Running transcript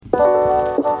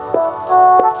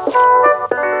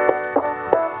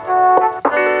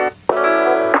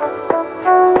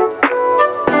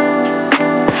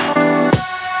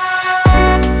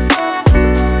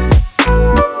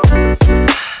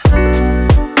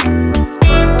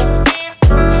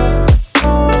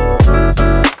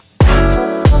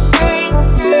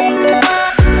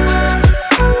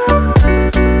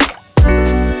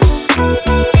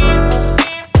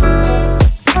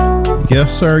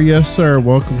Yes, sir. Yes, sir.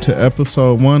 Welcome to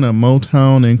episode 1 of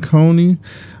Motown and Coney.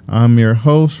 I'm your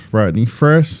host, Rodney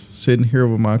Fresh, sitting here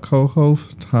with my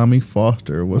co-host, Tommy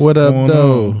Foster. What up, going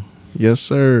though? on? Yes,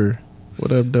 sir.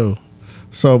 What up, though?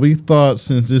 So we thought,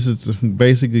 since this is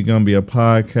basically going to be a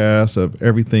podcast of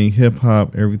everything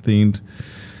hip-hop, everything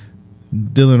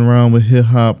dealing around with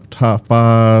hip-hop, top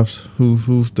fives,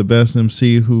 who's the best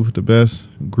MC, who's the best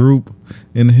group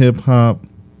in hip-hop,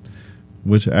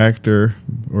 which actor,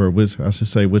 or which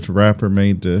rapper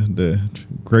made the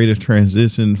greatest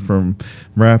transition from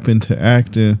rapping to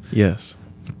acting. Yes.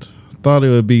 Thought it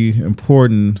would be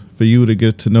important for you to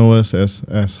get to know us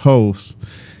as hosts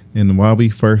and why we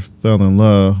first fell in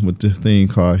love with this thing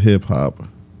called hip hop.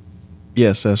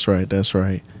 Yes, that's right. That's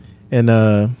right. And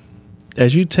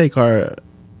as you take our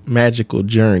magical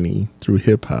journey through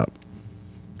hip hop,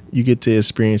 you get to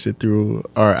experience it through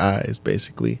our eyes,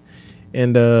 basically.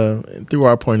 And through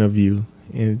our point of view.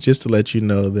 And just to let you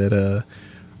know that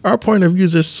our point of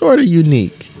views are sort of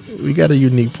unique. We got a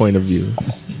unique point of view.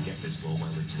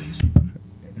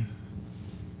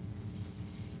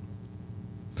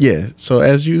 Yeah, so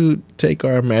as you take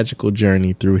our magical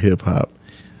journey through hip-hop,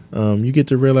 you get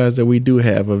to realize that we do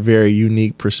have a very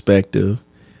unique perspective.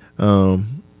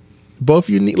 Both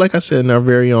unique, like I said, in our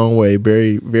very own way,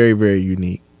 very, very, very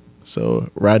unique. So,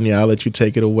 Rodney, I'll let you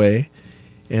take it away.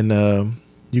 And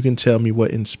you can tell me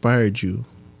what inspired you.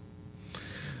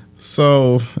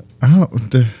 So, I'll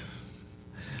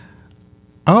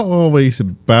always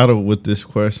battle with this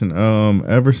question.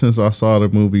 Ever since I saw the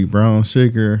movie Brown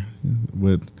Sugar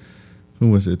with,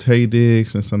 who was it, Taye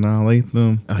Diggs and Sanaa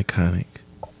Lathan. Iconic.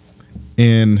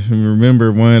 And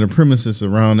remember, one of the premises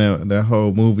around that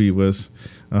whole movie was,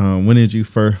 when did you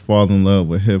first fall in love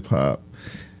with hip hop?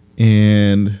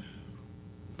 And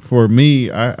for me,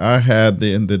 I had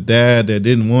the dad that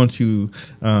didn't want you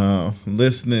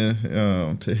listening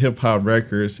to hip hop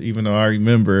records, even though I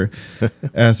remember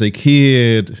as a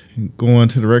kid going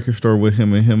to the record store with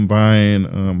him and him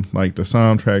buying like the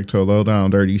soundtrack to Low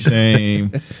Down Dirty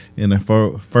Shame and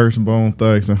the first Bone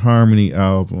Thugs and Harmony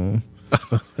album.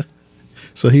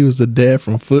 So he was the dad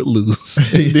from Footloose.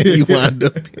 Then he wound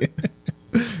up.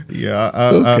 Yeah,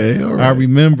 I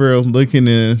remember looking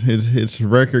at his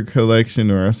record collection,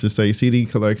 or I should say CD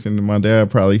collection, and my dad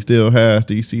probably still has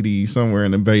these CDs somewhere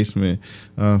in the basement,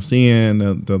 seeing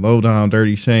the Low Down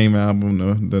Dirty Shame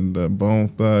album, the Bone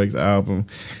Thugs album.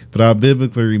 But I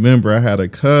vividly remember I had a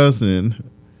cousin,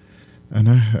 and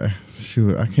I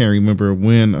can't remember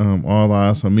when All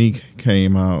Eyes on Me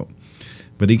came out.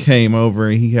 But he came over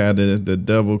and he had the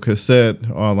double cassette,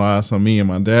 All Eyes on Me, and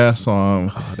my dad saw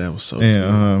him. Oh, that was so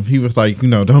And he was like,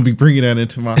 don't be bringing that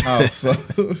into my house. So,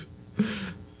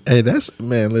 hey,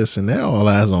 listen, that All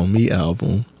Eyes on Me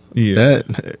album. Yeah.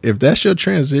 If that's your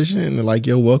transition and like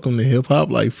your welcome to hip hop,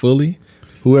 like fully,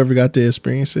 whoever got the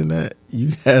experience in that,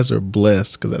 you guys are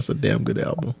blessed because that's a damn good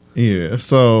album. Yeah.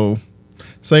 So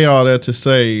say all that to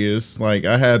say is like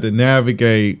I had to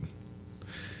navigate.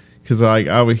 Because, like,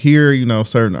 I would hear,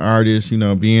 certain artists,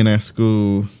 being at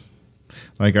school.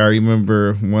 Like, I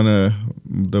remember one of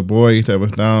the boys that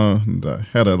was down, that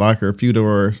had a locker, a few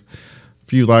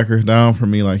lockers down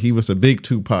from me. Like, he was a big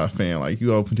Tupac fan. Like,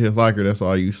 you opened his locker, that's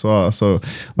all you saw. So,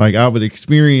 like, I would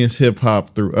experience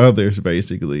hip-hop through others,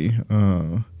 basically.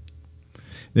 Then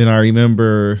I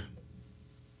remember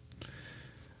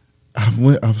I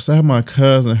was at my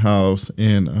cousin's house,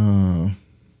 and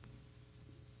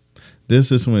this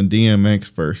is when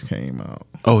DMX first came out.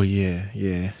 Oh, yeah,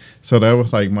 yeah. So that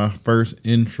was like my first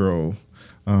intro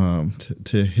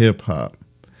to hip-hop.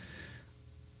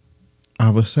 I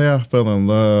would say I fell in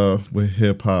love with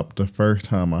hip-hop the first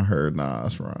time I heard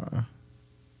Nas rhyme.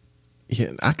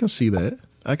 Yeah, I can see that.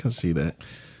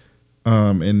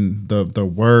 And the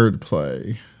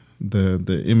wordplay,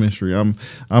 the imagery.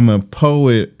 I'm a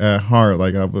poet at heart.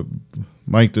 Like I would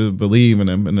like to believe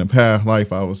in the past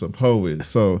life I was a poet.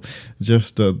 So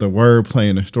just the wordplay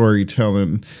and the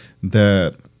storytelling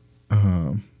that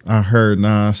I heard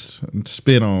Nas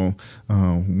spit on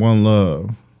One Love.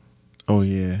 Oh,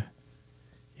 yeah.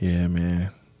 Yeah,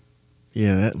 man.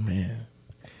 Yeah, that, man.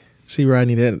 See,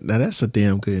 Rodney, that's a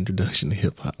damn good introduction to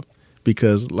hip-hop.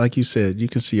 Because, like you said, you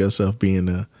can see yourself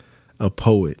being a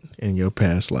poet in your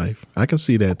past life. I can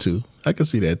see that, too.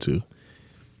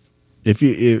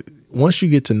 Once you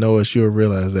get to know us, you'll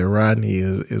realize that Rodney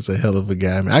is a hell of a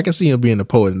guy. I mean, I can see him being a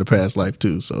poet in the past life,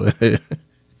 too. So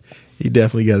he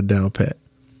definitely got a down pat.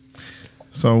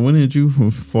 So when did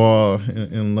you fall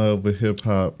in love with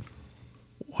hip-hop?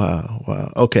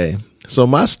 Wow. Okay. So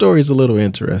my story is a little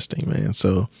interesting, man.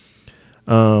 So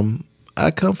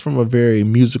I come from a very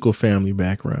musical family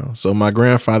background. So my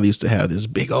grandfather used to have this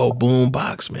big old boom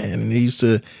box, man. And he used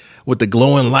to, with the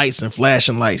glowing lights and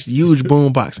flashing lights, huge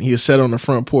boom box. And he'd sit on the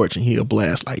front porch and he'd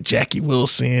blast like Jackie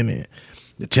Wilson and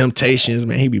the Temptations,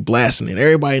 man. He'd be blasting it.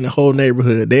 Everybody in the whole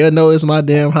neighborhood, they'll know it's my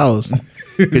damn house.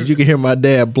 Because you can hear my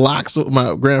dad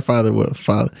my grandfather was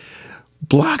father,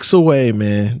 blocks away,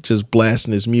 man, just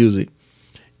blasting his music.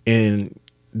 And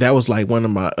that was like one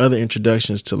of my other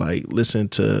introductions to like listen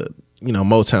to,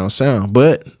 Motown sound.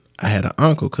 But I had an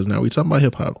uncle, because now we talking about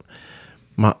hip hop.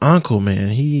 My uncle, man,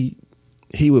 he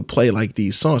would play like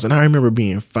these songs. And I remember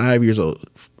being 5 years old,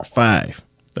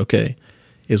 okay,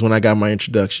 is when I got my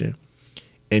introduction.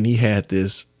 And he had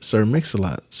this Sir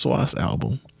Mix-a-Lot Sauce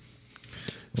album.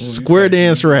 Square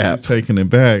Dance Rap. Taking it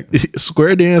back.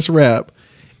 Square Dance Rap.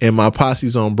 And My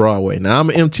Posse's on Broadway. Now, I'm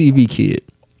an MTV kid.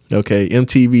 Okay,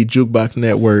 MTV Jukebox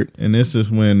Network. And this is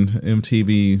when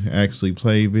MTV actually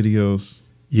played videos.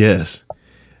 Yes.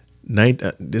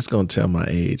 This gonna tell my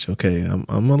age. Okay,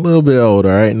 I'm a little bit older.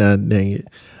 All right, now dang it.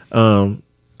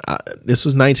 This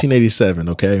was 1987.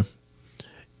 Okay,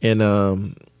 and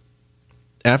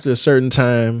after a certain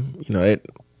time,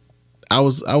 I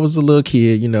was a little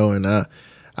kid, and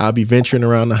I'll be venturing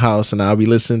around the house and I'll be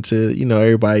listening to,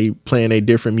 everybody playing a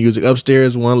different music.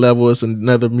 Upstairs, one level is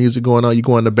another music going on. You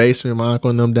go in the basement, my uncle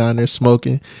and them down there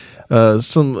smoking.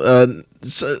 It's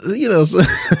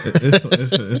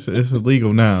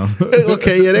illegal now.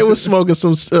 Okay, yeah, they was smoking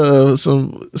some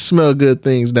smell good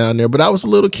things down there. But I was a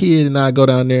little kid and I'd go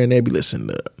down there and they'd be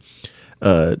listening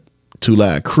to Two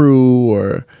Live Crew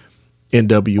or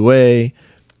NWA.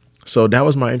 So that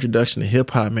was my introduction to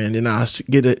hip hop, man. Then I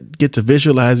get to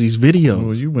visualize these videos.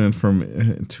 Well, you went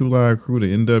from Two Live Crew to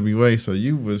NWA, so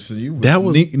you was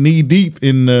knee deep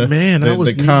in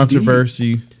the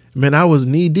controversy. Deep. Man, I was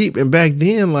knee deep, and back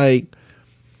then, like,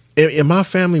 and my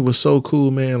family was so cool,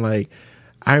 man. Like,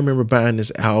 I remember buying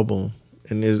this album,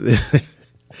 and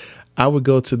I would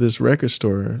go to this record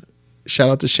store.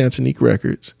 Shout out to Chantanique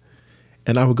Records,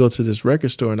 and I would go to this record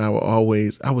store, and I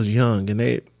was young,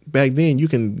 and back then, you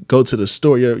can go to the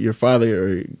store. Your father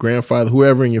or grandfather,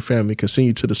 whoever in your family, can send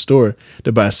you to the store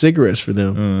to buy cigarettes for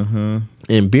them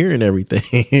and beer and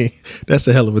everything. That's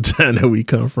a hell of a time that we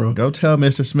come from. Go tell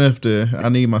Mr. Smith I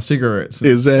need my cigarettes.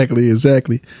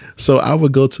 Exactly. So I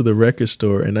would go to the record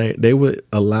store and they would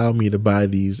allow me to buy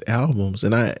these albums.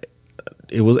 And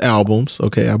it was albums.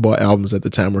 Okay, I bought albums at the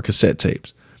time, or cassette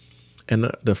tapes. And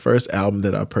the first album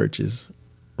that I purchased,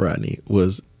 Rodney,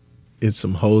 was It's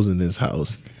Some Hoes in This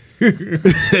House.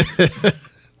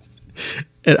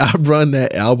 And I run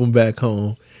that album back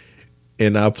home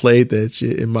and I played that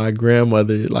shit, and my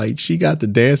grandmother, like, she got to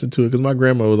dancing to it, because my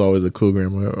grandma was always a cool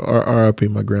grandma. R.I.P.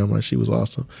 my grandma, she was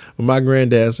awesome. But my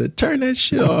granddad said, turn that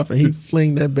shit off, and he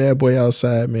flinged that bad boy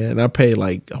outside, man. And I paid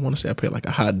like a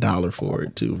hot $1 for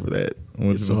it too, for that.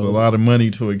 Which was a lot of money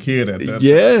to a kid at that time.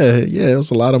 Yeah, it was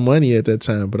a lot of money at that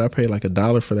time, but I paid like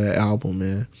 $1 for that album,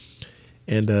 man.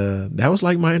 And that was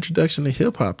like my introduction to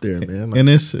hip hop there, man. Like, and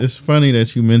it's funny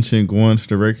that you mentioned going to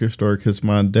the record store, because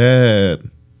my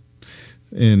dad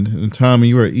and Tommy,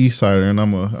 you were an East Sider and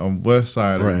I'm a West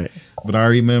Sider. Right. But I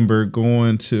remember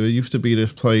going to, it used to be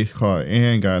this place called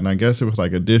Angot, and I guess it was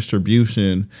like a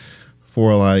distribution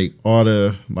for like all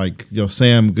the, like, your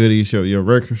Sam Goody's, your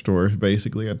record stores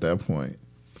basically at that point.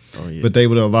 Oh, yeah. But they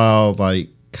would allow like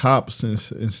cops and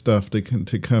stuff to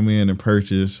come in and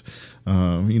purchase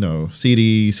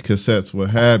CDs, cassettes,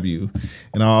 what have you.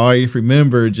 And I always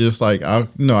remember just like, I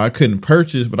couldn't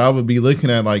purchase, but I would be looking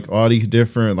at like all these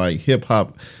different like hip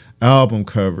hop album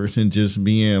covers and just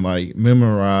being like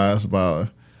memorized by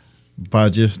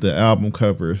just the album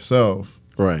cover itself.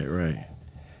 Right.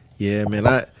 Yeah, man.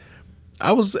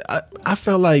 I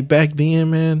felt like back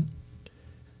then, man,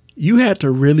 you had to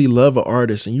really love an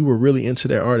artist and you were really into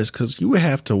that artist, because you would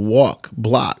have to walk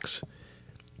blocks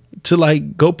to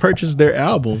like go purchase their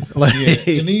album. Like,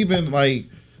 yeah, and even like,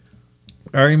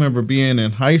 I remember being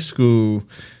in high school,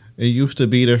 it used to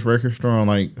be this record store on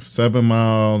like 7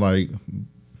 Mile, like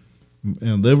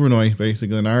in Livernois,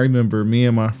 basically. And I remember me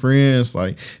and my friends,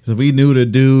 like, so we knew the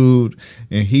dude,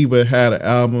 and he would have the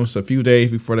albums a few days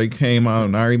before they came out.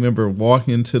 And I remember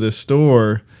walking to the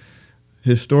store,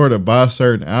 his store, to buy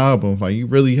certain albums. Like, you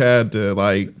really had to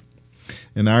like.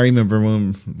 And I remember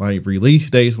when like release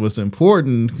dates was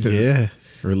important. Yeah,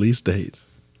 release dates.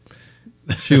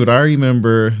 Shoot, I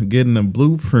remember getting a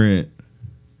Blueprint,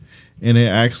 and it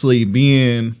actually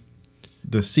being,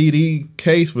 the CD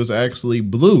case was actually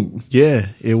blue. Yeah,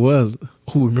 it was.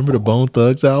 Remember the Bone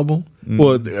Thugs album?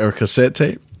 Or cassette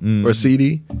tape or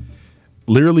CD?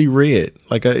 literally red.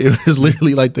 Like it was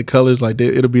literally like the colors. Like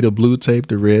it'll be the blue tape,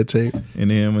 the red tape.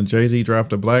 And then when Jay-Z dropped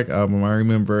the Black album, I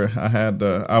remember I had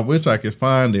I wish I could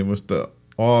find it, was the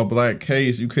all black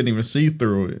case. You couldn't even see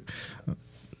through it.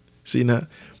 See, now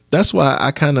that's why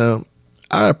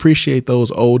I appreciate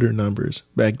those older numbers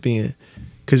back then.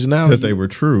 Because now that they were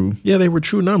true. Yeah, they were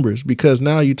true numbers. Because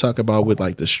now you talk about with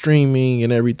like the streaming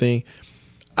and everything.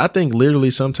 I think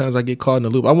literally sometimes I get caught in a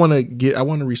loop. I want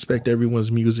to respect everyone's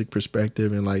music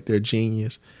perspective and like their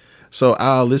genius. So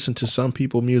I'll listen to some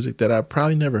people music that I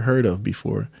probably never heard of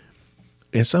before.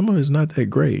 And some of it's not that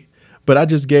great. But I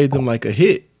just gave them like a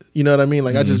hit. You know what I mean?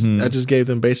 Like I just gave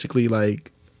them basically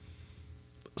like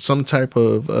some type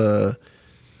of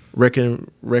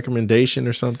recommendation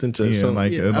or something to a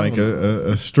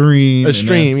stream. A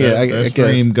stream, a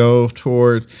stream goes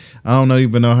towards. I don't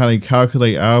even know how they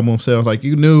calculate album sales. Like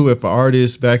you knew if an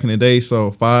artist back in the day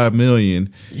sold 5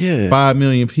 million, 5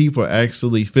 million people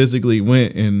actually physically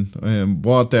went and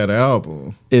bought that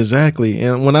album. Exactly.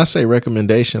 And when I say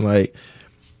recommendation, like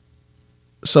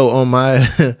so on my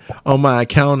on my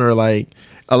account, or like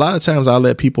a lot of times I'll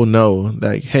let people know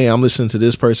like, hey, I'm listening to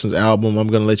this person's album. I'm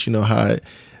gonna let you know how it.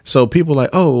 So people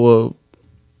like, oh, well,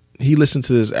 he listened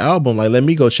to this album. Like, let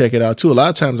me go check it out too. A lot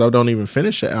of times I don't even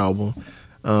finish the album.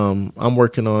 I'm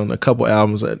working on a couple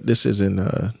albums. This isn't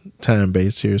time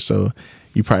based here, so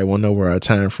you probably won't know where our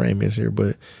time frame is here.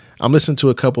 But I'm listening to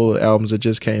a couple of albums that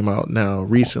just came out now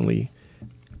recently,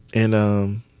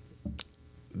 and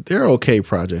they're okay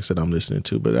projects that I'm listening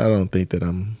to. But I don't think that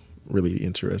I'm really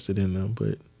interested in them.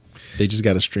 But they just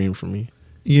got a stream for me.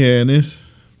 Yeah, and it's.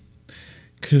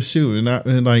 Cause shoot,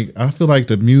 and like I feel like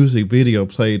the music video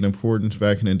played an importance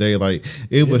back in the day. Like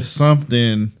it was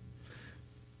something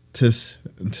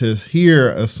to hear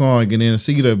a song and then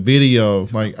see the video.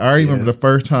 Like I remember the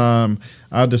first time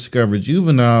I discovered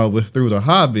Juvenile was through the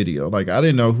Hot video. Like I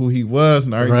didn't know who he was,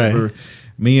 and I remember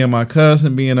me and my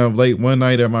cousin being up late one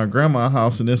night at my grandma's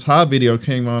house, and this Hot video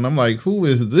came on. I'm like, who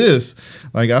is this?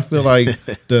 Like I feel like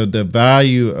the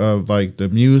value of like the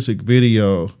music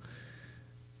video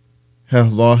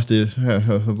has lost its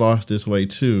way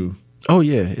too. Oh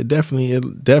yeah, it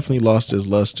definitely lost its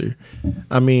luster.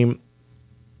 I mean,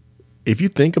 if you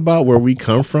think about where we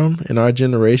come from in our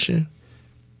generation,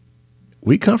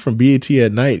 we come from BET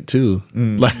at night too.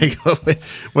 Like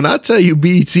when I tell you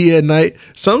BET at night,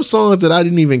 some songs that I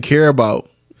didn't even care about,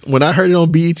 when I heard it on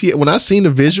BET, when I seen the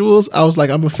visuals, I was like,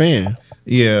 I'm a fan.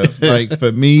 Yeah, like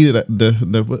for me,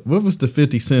 the what was the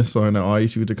 50 Cent song that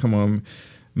always used to come on?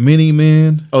 Mini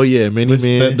Man. Oh yeah, Mini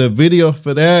Man. The video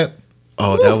for that.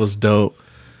 Oh, that was dope.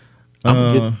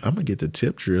 I'm gonna get the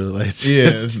tip drill. It's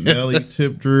Nelly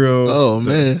tip drill. Oh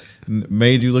man,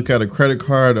 made you look at a credit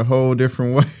card a whole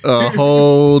different way. A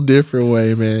whole different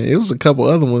way, man. It was a couple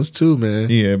other ones too, man.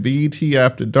 Yeah, BET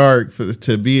After Dark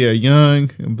to be a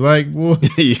young black boy.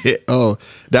 Yeah. Oh,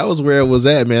 that was where it was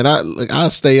at, man. I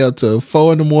stay up to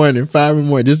 4 a.m, 5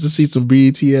 a.m just to see some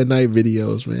BET at night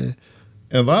videos, man.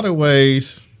 In a lot of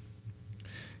ways,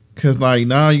 because like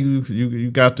now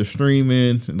you got the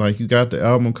streaming, like you got the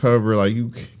album cover, like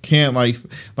you can't like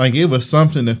it was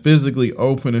something to physically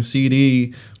open a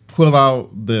CD, pull out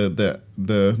the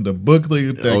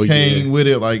booklet that came with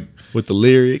it, like with the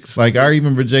lyrics. Like I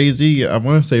remember Jay-Z, I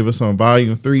want to say it was on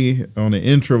Volume 3 on the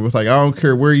intro, was like, I don't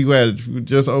care where you at, if you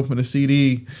just open the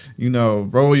CD,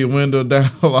 roll your window down.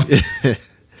 Like,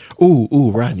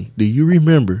 ooh, Rodney, do you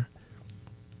remember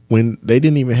when they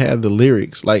didn't even have the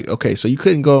lyrics? Like, okay, so you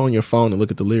couldn't go on your phone and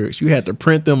look at the lyrics. You had to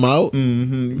print them out.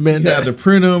 Mm-hmm. Man, you had to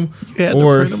print them. You had to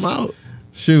print them out.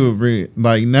 Shoot,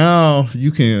 like now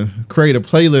you can create a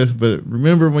playlist, but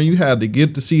remember when you had to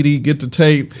get the CD, get the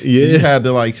tape, you had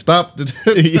to like stop the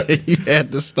tape. You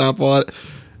had to stop all it.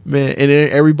 Man, and then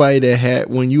everybody that had,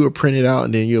 when you would print it out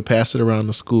and then you'll pass it around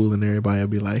the school and everybody will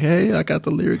be like, hey, I got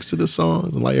the lyrics to the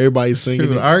songs, and like everybody's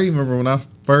singing it. I remember when I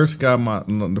first got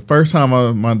the first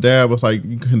time my dad was like,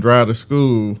 you can drive to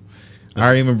school.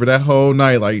 I remember that whole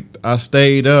night, like I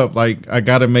stayed up, like I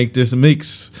got to make this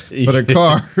mix for the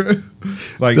car.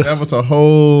 Like that was a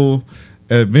whole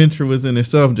adventure within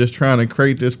itself, just trying to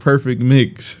create this perfect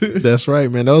mix. That's right,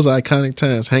 man. Those are iconic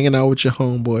times, hanging out with your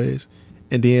homeboys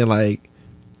and then like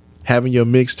having your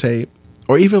mixtape,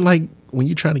 or even like when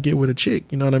you're trying to get with a chick,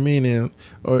 you know what I mean,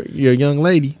 or you're a young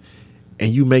lady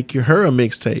and you make her a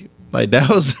mixtape. Like that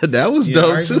was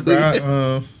dope too.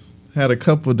 I had a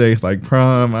couple of days like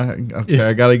prom. I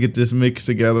got to get this mix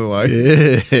together. Like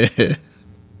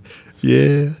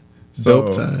yeah,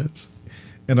 dope times.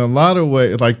 In a lot of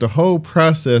ways, like the whole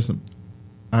process,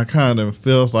 I kind of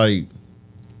feels like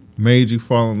made you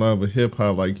fall in love with hip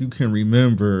hop. Like you can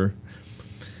remember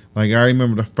Like I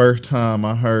remember the first time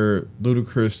I heard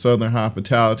Ludacris Southern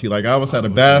Hospitality. Like I was at a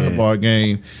basketball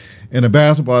game, and the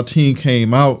basketball team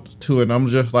came out to it, and I'm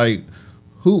just like,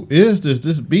 who is this?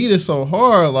 This beat is so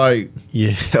hard. Like,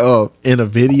 yeah. Oh, and the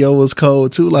video was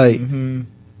cold too. Like, man,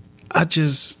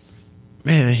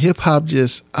 hip hop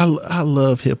I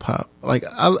love hip hop. Like,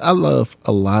 I love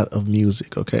a lot of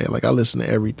music. Okay, like I listen to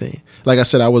everything. Like I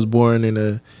said, I was born in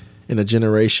a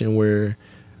generation where,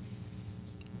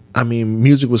 I mean,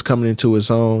 music was coming into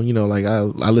its own. You know, like I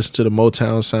listened to the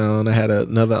Motown sound. I had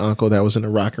another uncle that was in the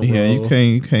rock and roll. Yeah,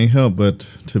 you can't help but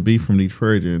to be from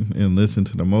Detroit and listen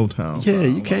to the Motown. Yeah,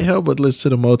 sound. you can't help but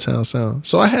listen to the Motown sound.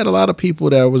 So I had a lot of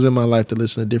people that was in my life to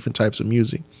listen to different types of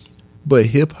music, but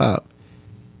hip hop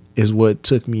is what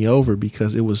took me over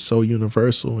because it was so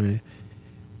universal and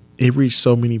it reached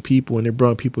so many people and it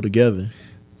brought people together.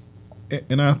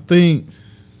 And I think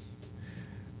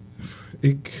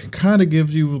it kind of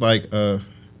gives you like a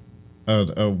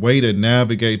way to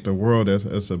navigate the world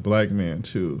as a black man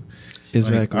too.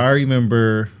 Exactly. Like, I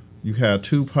remember you had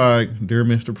Tupac, Dear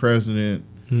Mr. President.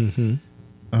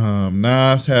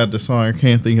 Nas had the song, I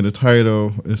can't think of the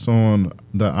title. It's on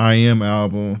the I Am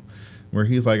album, where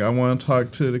he's like, I want to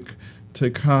talk to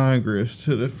Congress,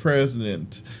 to the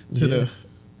president, to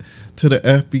the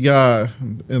FBI,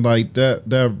 and like that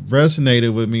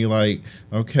resonated with me. Like,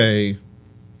 okay,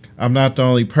 I'm not the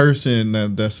only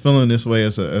person that's feeling this way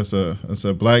as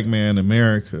a black man in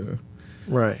America.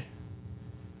 Right.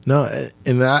 No,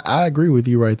 and I agree with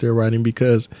you right there, Rodney,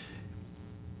 because,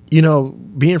 you know,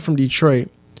 being from Detroit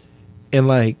and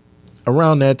like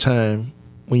around that time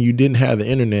when you didn't have the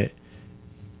internet,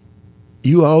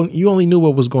 you only knew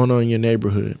what was going on in your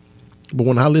neighborhood. But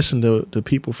when I listened to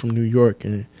people from New York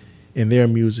and their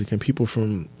music and people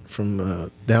from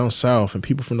down south and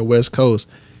people from the West Coast,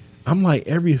 I'm like,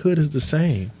 every hood is the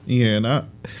same. Yeah,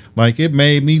 and it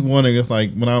made me want to,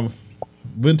 like, when I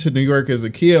went to New York as a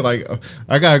kid, like,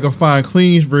 I gotta go find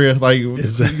Queensbridge. Like,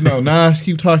 exactly. You know, Nas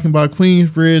keep talking about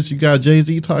Queensbridge. You got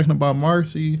Jay-Z talking about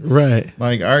Marcy. Right.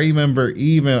 Like, I remember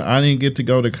even I didn't get to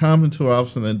go to Compton until I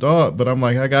was an adult, but I'm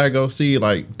like, I gotta go see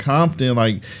like Compton.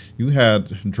 Like, you had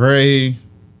Dre,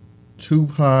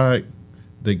 Tupac,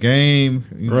 The Game,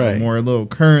 you know, right. more a little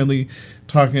currently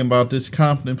talking about this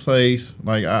Compton place.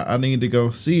 Like, I need to go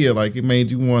see it. Like, it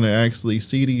made you want to actually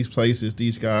see these places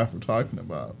these guys were talking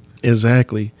about.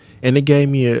 Exactly. And it gave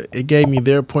me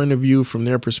their point of view from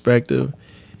their perspective.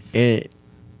 And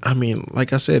I mean,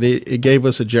 like I said, it gave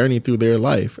us a journey through their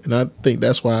life. And I think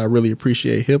that's why I really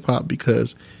appreciate hip hop,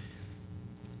 because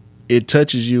it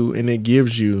touches you and it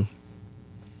gives you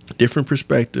different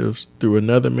perspectives through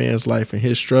another man's life and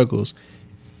his struggles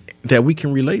that we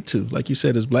can relate to. Like you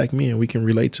said, as black men, we can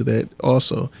relate to that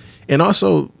also. And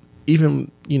also,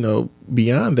 even, you know,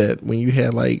 beyond that, when you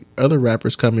had like other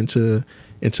rappers come into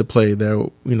play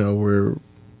that, you know, were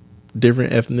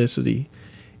different ethnicity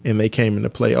and they came into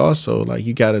play also, like,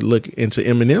 you got to look into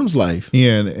Eminem's life.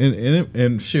 Yeah,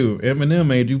 and shoot, Eminem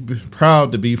made you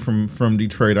proud to be from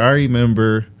Detroit. I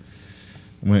remember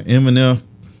when Eminem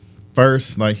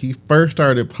first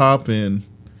started popping,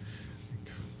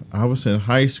 I was in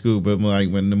high school, but like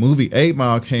when the movie 8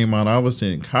 Mile came out, I was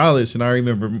in college, and I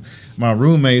remember my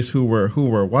roommates who were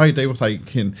white. They was like,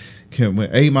 "Can when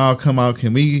 8 Mile come out,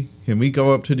 can we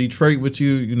go up to Detroit with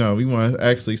you? You know, we want to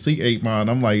actually see 8 Mile."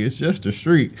 And I'm like, it's just a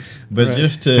street, but right.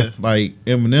 Just to like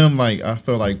Eminem, like I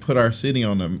felt like put our city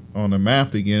on the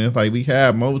map again. It's like we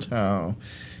had Motown,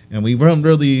 and we weren't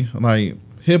really like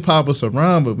hip hop was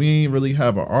around, but we ain't really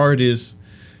have an artist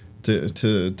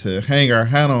to hang our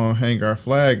hat on, hang our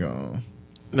flag on.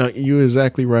 No, you're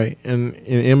exactly right. And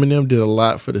Eminem did a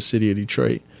lot for the city of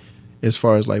Detroit as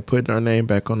far as like putting our name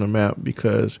back on the map,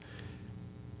 because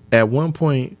at one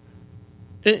point,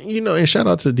 you know, and shout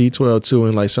out to D12 too,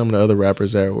 and like some of the other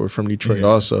rappers that were from Detroit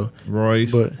also.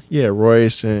 Royce. But yeah,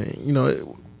 Royce, and you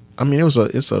know, I mean,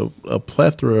 it's a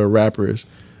plethora of rappers.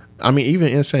 I mean, even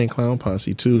Insane Clown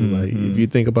Posse too. Like, if you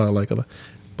think about like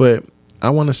but I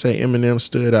want to say Eminem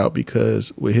stood out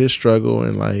because with his struggle,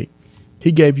 and like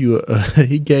he gave you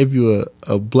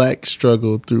a black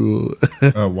struggle through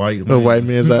a white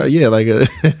man's life. Yeah, like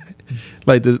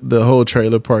like the whole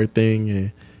trailer park thing,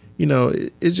 and you know,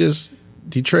 it just,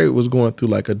 Detroit was going through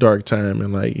like a dark time,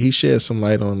 and like he shed some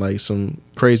light on like some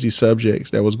crazy subjects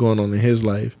that was going on in his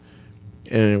life,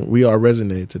 and we all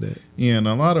resonated to that. Yeah, in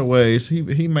a lot of ways,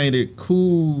 he made it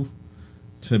cool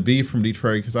to be from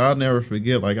Detroit, because I'll never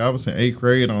forget, like, I was in 8th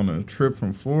grade on a trip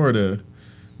from Florida.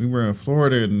 We were in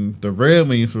Florida, and the Red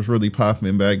Wings was really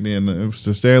popping back then. It was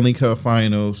the Stanley Cup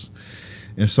Finals,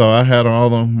 And so I had on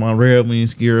all of my Red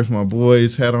Wings gears. My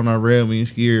boys had on our Red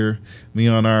Wings gear. Me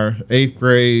on our 8th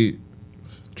grade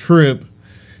trip.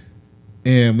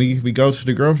 And we go to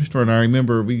the grocery store, and I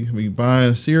remember we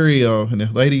buying cereal, and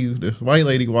this white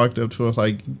lady walked up to us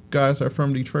like, "You guys are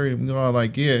from Detroit?" And we all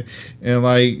like, "Yeah." And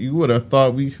like, you would have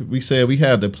thought we said we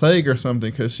had the plague or something,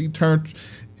 because she turned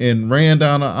and ran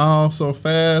down the aisle so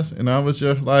fast. And I was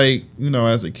just like,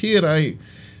 as a kid, I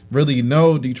really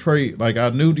know Detroit. Like, I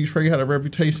knew Detroit had a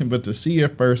reputation, but to see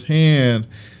it firsthand,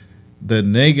 the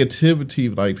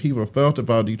negativity like people felt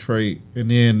about Detroit, and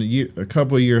then a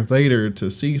couple of years later to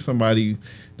see somebody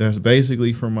that's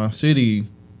basically from my city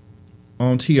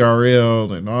on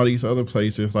TRL and all these other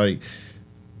places like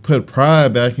put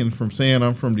pride back in from saying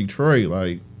I'm from Detroit,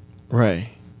 like right.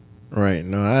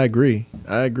 No, I agree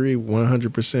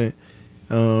 100%.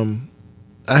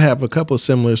 I have a couple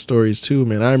similar stories too,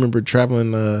 man. I remember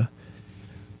traveling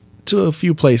to a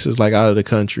few places like out of the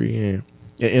country and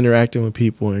interacting with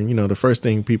people, and the first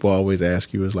thing people always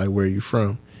ask you is like, where are you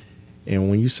from? And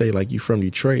when you say like you from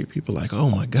Detroit, people are like, oh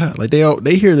my God, like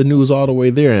they hear the news all the way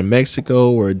there in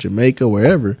Mexico or Jamaica,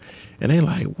 wherever, and they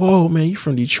like, whoa man, you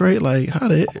from Detroit? Like,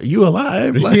 you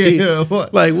alive? Like, yeah,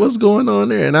 like what's going on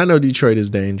there? And I know Detroit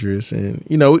is dangerous, and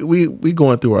we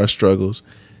going through our struggles,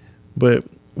 but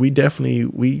we definitely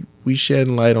we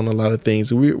shedding light on a lot of things,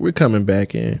 and we're coming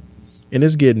back in, and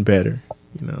it's getting better,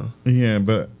 Yeah,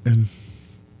 but.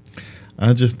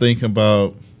 I just think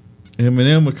about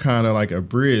Eminem was kind of like a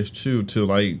bridge too to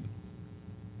like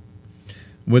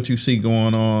what you see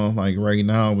going on like right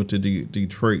now with the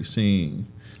Detroit scene.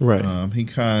 Right.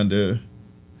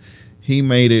 He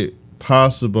made it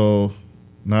possible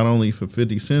not only for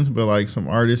 50 Cent but like some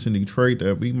artists in Detroit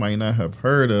that we might not have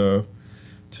heard of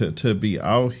to be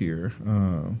out here.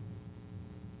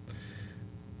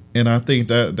 And I think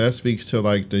that speaks to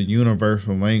like the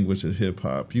universal language of hip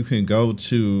hop. You can go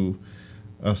to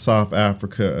South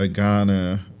Africa,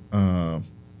 Ghana,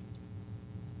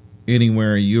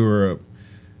 anywhere in Europe,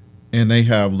 and they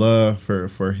have love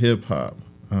for hip hop.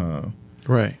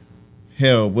 Right.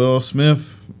 Hell, Will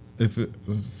Smith. If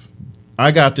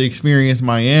I got to experience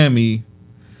Miami,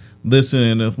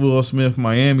 listening to Will Smith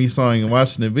Miami song and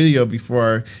watching the video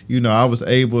before, I was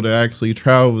able to actually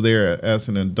travel there as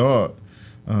an adult.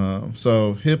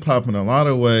 So hip hop in a lot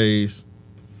of ways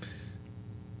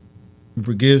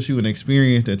gives you an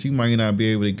experience that you might not be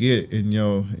able to get in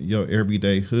your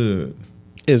everyday hood.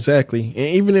 Exactly.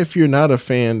 And even if you're not a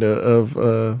fan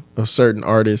of certain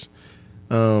artists,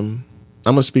 I'm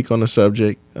gonna speak on the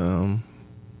subject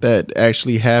that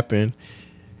actually happened.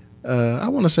 I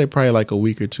want to say probably like a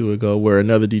week or two ago, where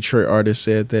another Detroit artist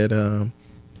said that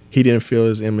he didn't feel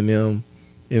as Eminem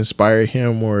inspired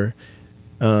him, or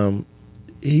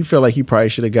he felt like he probably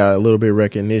should have got a little bit of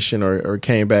recognition, or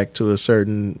came back to a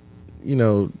certain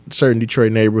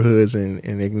Detroit neighborhoods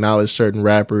and acknowledged certain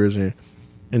rappers and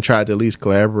tried to at least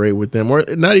collaborate with them, or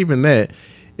not even that,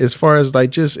 as far as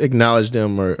like just acknowledge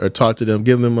them or talk to them,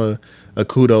 give them a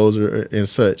kudos and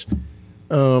such.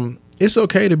 It's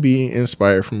okay to be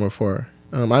inspired from afar.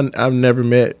 I've never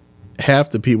met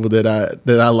half the people that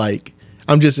I like.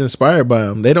 I'm just inspired by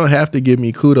them. They don't have to give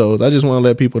me kudos. I just want to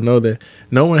let people know that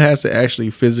no one has to actually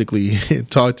physically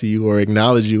talk to you or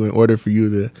acknowledge you in order for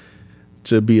you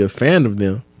to be a fan of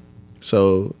them.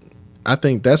 So I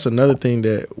think that's another thing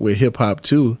that with hip hop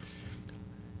too,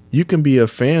 you can be a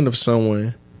fan of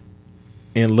someone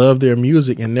and love their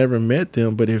music and never met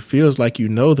them, but it feels like you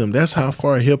know them. That's how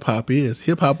far hip hop is.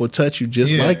 Hip hop will touch you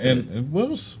just like that. And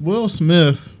Will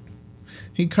Smith,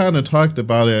 he kind of talked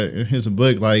about it in his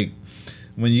book, like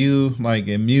when you like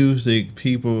in music,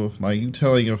 people like you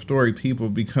telling your story, people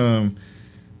become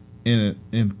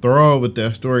enthralled with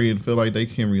that story and feel like they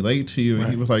can relate to you. And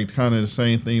he was like kind of the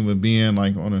same thing with being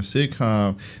like on a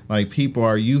sitcom. Like people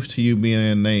are used to you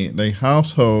being in their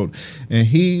household. And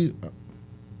he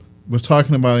was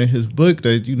talking about in his book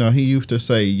that, he used to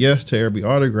say yes to every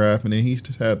autograph, and then he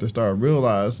just had to start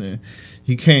realizing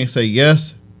he can't say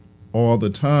yes all the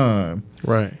time.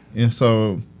 Right. And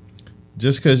so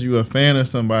just because you're a fan of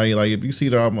somebody, like if you see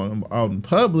them out in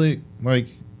public, like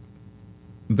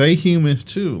they humans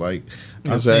too. Like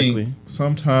exactly. I think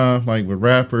sometimes like with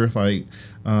rappers, like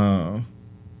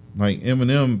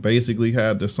Eminem basically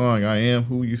had the song "I Am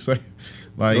Who You Say."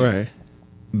 Like right.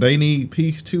 They need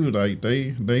peace too. Like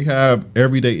they have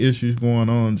everyday issues going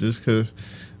on just because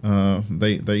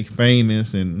they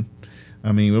famous. And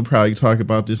I mean, we'll probably talk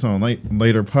about this on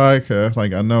later podcasts.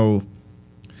 Like I know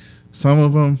some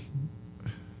of them,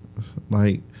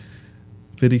 like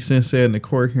 50 Cent said in the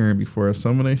court hearing before,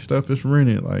 some of their stuff is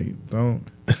rented. Like, don't.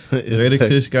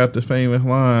 Jadakiss got the famous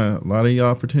line, a lot of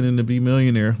y'all pretending to be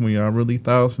millionaires when y'all really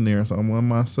thousandaires. I'm one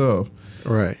myself.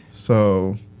 Right.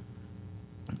 So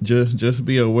just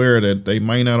be aware that they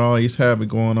might not always have it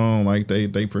going on like they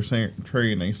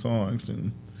portray in their songs,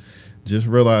 and just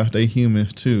realize they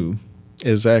humans too.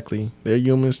 Exactly. They're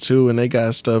humans too, and they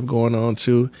got stuff going on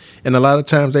too. And a lot of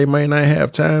times they might not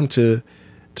have time to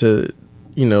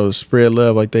spread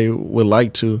love like they would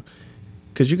like to.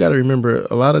 Because you got to remember,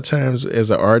 a lot of times as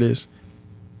an artist,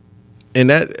 and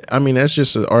that's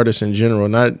just an artist in general,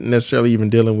 not necessarily even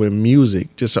dealing with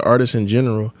music, just an artist in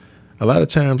general. A lot of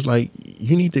times, like,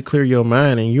 you need to clear your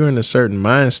mind, and you're in a certain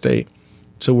mind state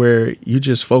to where you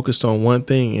just focused on one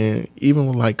thing. And even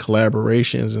with like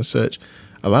collaborations and such,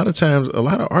 a lot of times, a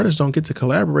lot of artists don't get to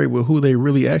collaborate with who they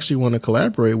really actually want to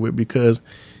collaborate with, because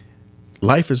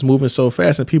life is moving so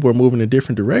fast and people are moving in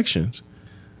different directions.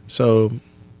 So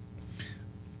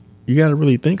you got to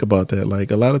really think about that.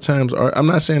 Like, a lot of times, I'm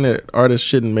not saying that artists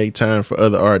shouldn't make time for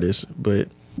other artists, but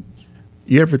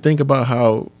you ever think about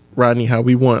how, Rodney, how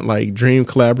we want like dream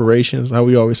collaborations, how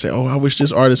we always say, oh, I wish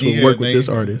this artist would work with this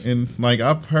artist. And like,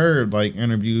 I've heard like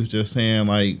interviews just saying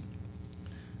like,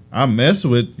 I mess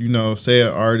with, said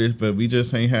artists, but we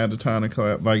just ain't had the time to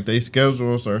collab. Like, their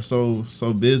schedules are so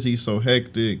busy, so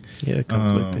hectic. Yeah,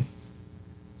 conflicting.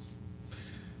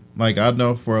 Like, I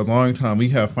know for a long time we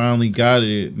have finally got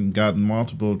it and gotten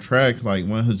multiple tracks. Like,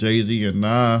 one of Jay-Z and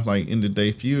Nas, like, in the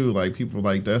day feud. Like, people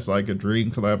like, that's like a dream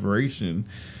collaboration.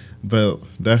 But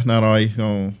that's not always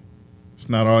it's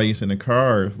not always in the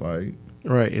cards. Like,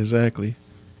 right, exactly.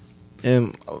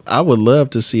 And I would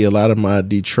love to see a lot of my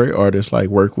Detroit artists like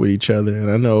work with each other. And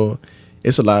I know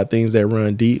it's a lot of things that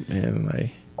run deep, man.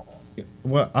 Like,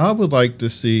 what I would like to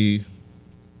see,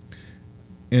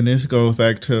 and this goes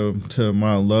back to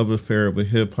my love affair with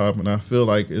hip hop, and I feel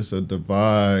like it's a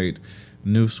divide,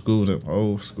 new school and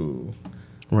old school.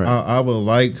 Right. I would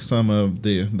like some of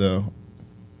the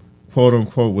quote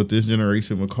unquote what this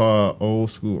generation would call old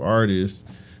school artists.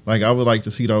 Like, I would like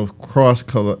to see those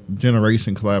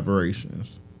cross-generation collaborations,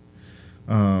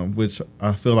 which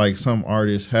I feel like some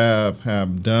artists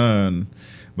have done.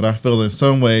 But I feel in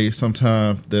some ways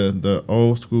sometimes the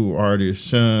old school artist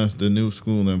shuns the new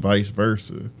school and vice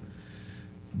versa.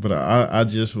 But I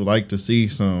just would like to see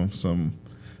some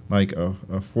like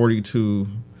a 42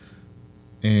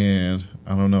 and,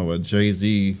 I don't know, a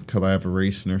Jay-Z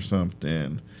collaboration or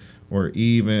something. Or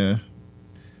even...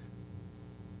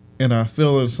 And I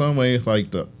feel in some ways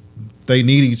like they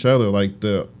need each other. Like,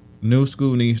 the new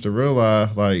school needs to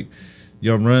realize, like,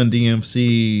 your Run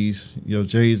DMCs, your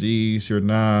Jay-Z's, your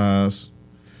Nas,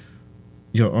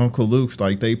 your Uncle Luke's,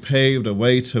 like, they paved the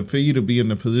way for you to be in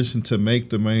the position to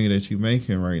make the money that you're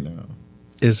making right now.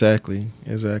 Exactly.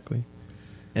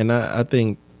 And I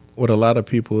think what a lot of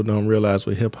people don't realize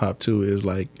with hip-hop, too, is,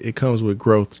 like, it comes with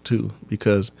growth, too,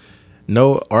 because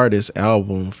no artist's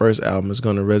first album is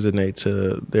going to resonate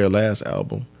to their last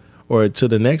album or to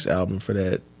the next album for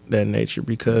that nature,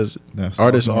 because that's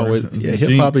artists always,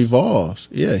 hip hop evolves.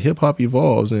 Yeah, hip hop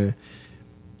evolves. And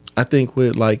I think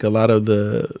with like a lot of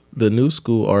the new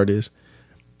school artists,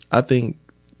 I think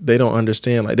they don't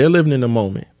understand, like, they're living in the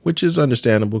moment, which is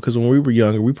understandable, because when we were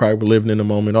younger, we probably were living in the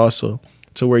moment also,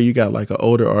 to where you got like an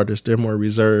older artist, they're more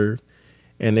reserved.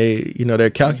 And they, they're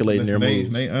calculating their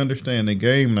moves. They understand the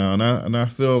game now, and I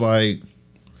feel like,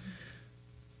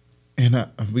 and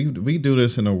we do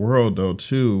this in the world though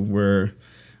too, where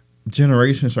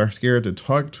generations are scared to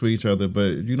talk to each other,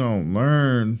 but you don't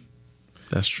learn.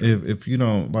 That's true. If you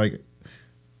don't, like,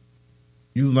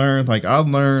 you learn, like, I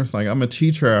learned, like, I'm a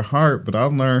teacher at heart, but I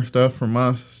learn stuff from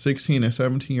my 16 and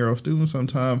 17-year-old students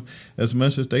sometimes as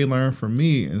much as they learn from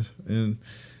me, and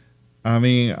I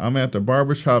mean, I'm at the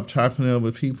barbershop chopping up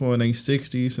with people in their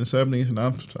 60s and 70s, and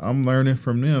I'm learning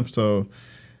from them. So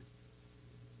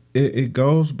it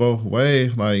goes both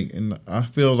ways. Like, and I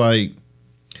feel like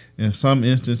in some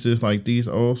instances, like, these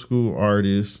old school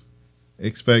artists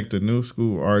expect the new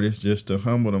school artists just to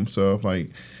humble themselves.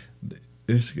 Like,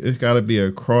 it's got to be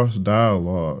a cross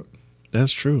dialogue.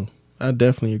 That's true. I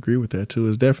definitely agree with that too.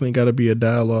 It's definitely got to be a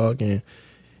dialogue, and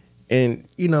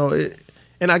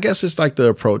and I guess it's like the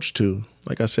approach too.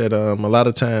 Like I said, a lot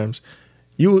of times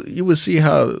you would see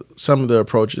how some of the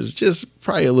approaches just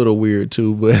probably a little weird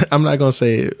too. But I'm not gonna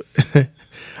say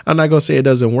it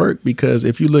doesn't work, because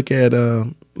if you look at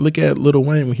Lil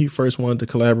Wayne when he first wanted to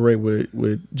collaborate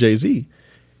with Jay-Z,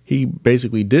 he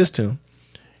basically dissed him,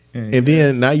 And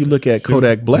then now you look at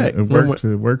Kodak Black. It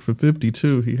worked for 50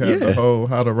 too. He had the whole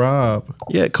How to Rob.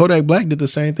 Yeah, Kodak Black did the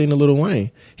same thing to Lil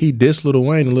Wayne. He dissed Lil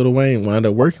Wayne, and Lil Wayne wound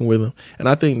up working with him. And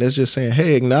I think that's just saying,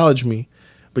 hey, acknowledge me,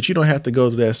 but you don't have to go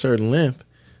to that certain length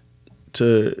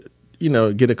to,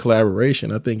 get a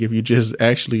collaboration. I think if you just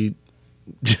actually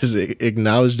just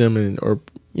acknowledge them or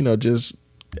just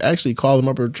actually call them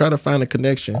up or try to find a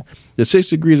connection. The 6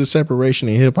 degrees of separation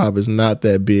in hip hop is not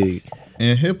that big.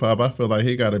 In hip hop, I feel like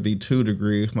he got to be 2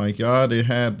 degrees. Like y'all did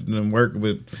have them work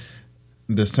with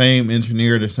the same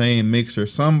engineer, the same mixer.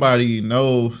 Somebody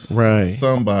knows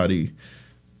somebody.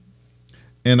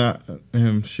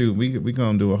 And shoot, we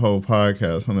gonna do a whole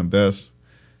podcast on the best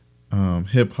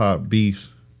hip hop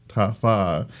beefs top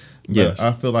 5. But yes,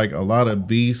 I feel like a lot of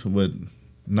beefs would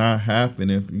not happen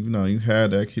if you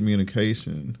had that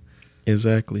communication.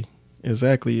 Exactly.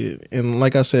 And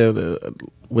like I said,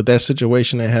 with that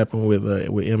situation that happened with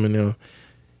Eminem,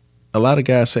 a lot of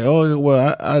guys say, "Oh,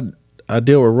 well, I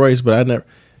deal with Royce, but I never."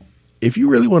 If you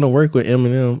really want to work with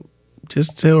Eminem,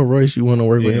 just tell Royce you want to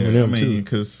work with Eminem too.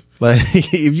 Because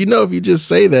if you just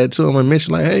say that to him and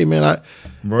mention like, "Hey, man, a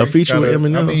feature with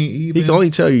Eminem," he can only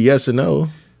tell you yes or no.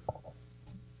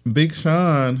 Big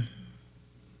Sean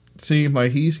seems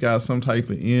like he's got some type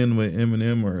of in with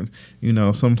Eminem or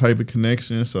some type of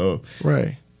connection. So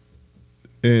right,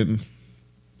 and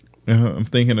I'm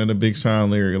thinking of the Big Sean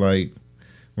lyric like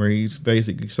where he's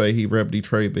basically say he rep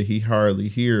Detroit, but he hardly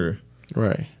here.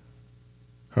 Right,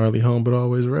 hardly home, but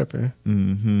always repping.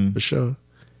 Mm-hmm. For sure.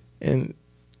 And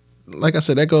like I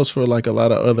said, that goes for like a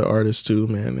lot of other artists too,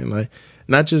 man. And like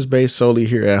not just based solely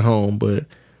here at home, but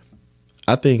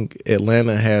I think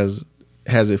Atlanta has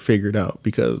it figured out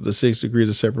because the 6 degrees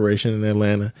of separation in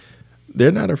Atlanta,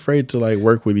 they're not afraid to like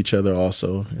work with each other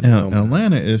also.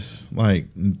 Atlanta is like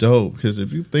dope because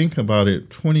if you think about it,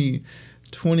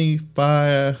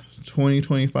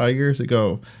 25 years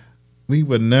ago, we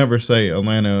would never say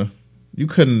Atlanta. You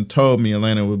couldn't told me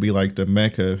Atlanta would be like the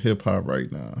mecca of hip hop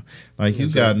right now. Like you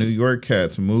got New York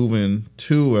cats moving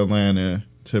to Atlanta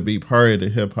to be part of the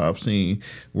hip hop scene,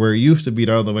 where it used to be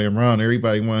the other way around.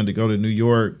 Everybody wanted to go to New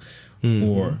York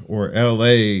or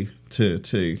LA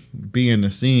to be in the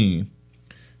scene.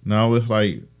 Now it's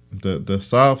like the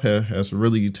South has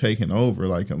really taken over.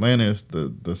 Like Atlanta is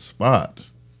the spot.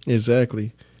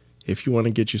 Exactly. If you want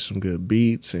to get you some good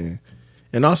beats and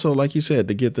also like you said,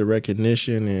 to get the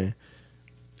recognition, and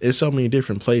it's so many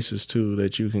different places too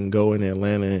that you can go in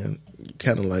Atlanta and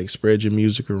kind of like spread your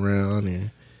music around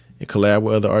and collab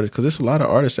with other artists, because there's a lot of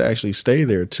artists that actually stay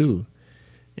there too.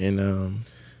 And a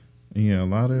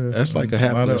lot of that's like a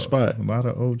happening spot. A lot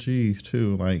of OGs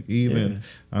too. Like even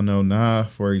I know Nas,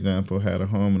 for example, had a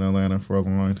home in Atlanta for a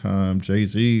long time.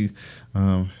 Jay-Z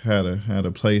had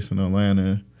a place in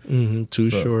Atlanta.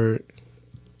 Too Short.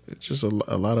 It's just a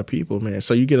lot of people, man.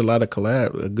 So you get a lot of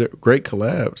great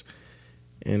collabs,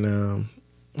 and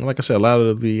like I said, a lot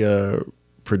of the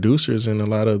producers and a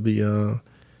lot of the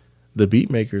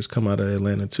beat makers come out of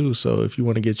Atlanta too. So if you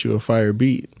want to get you a fire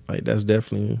beat, like that's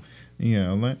definitely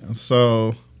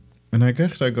So, and I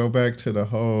guess I go back to the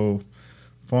whole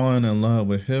falling in love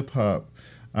with hip hop.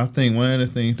 I think one of the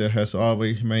things that has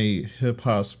always made hip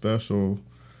hop special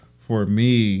for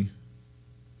me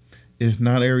is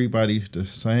not everybody's the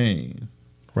same.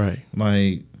 Right.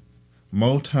 Like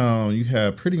Motown, you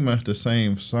have pretty much the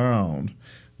same sound.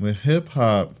 With hip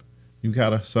hop, you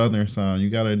got a Southern sound. You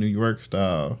got a New York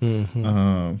style.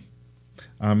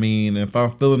 I mean, if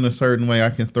I'm feeling a certain way,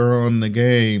 I can throw on The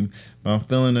Game. If I'm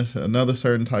feeling another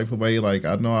certain type of way, like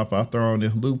I know if I throw on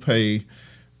this Lupe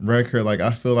record, like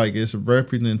I feel like it's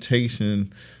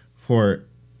representation for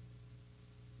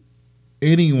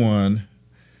anyone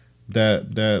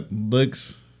that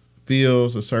looks,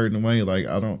 feels a certain way. Like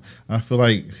I feel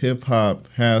like hip hop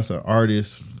has an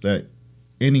artist that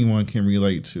anyone can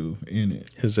relate to in it.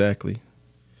 Exactly.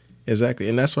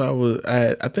 And that's why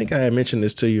I think I had mentioned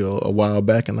this to you a while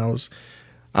back, and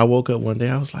I woke up one day,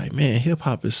 I was like, man, hip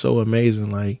hop is so amazing.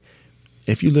 Like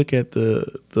if you look at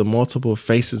the multiple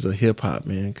faces of hip hop,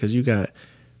 man, because you got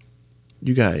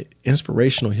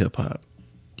inspirational hip hop,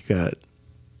 you got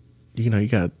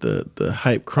the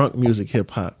hype crunk music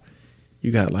hip hop,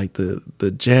 you got like the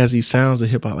jazzy sounds of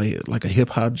hip hop, like a hip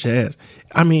hop jazz.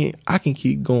 I mean, I can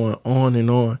keep going on and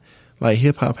on. Like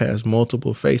hip hop has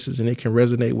multiple faces and it can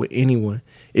resonate with anyone.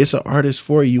 It's an artist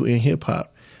for you in hip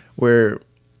hop, where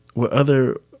with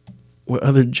other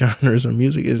genres of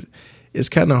music it's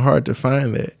kind of hard to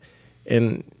find that.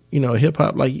 And hip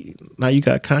hop, like now you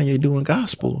got Kanye doing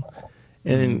gospel,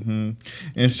 and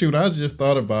shoot, I just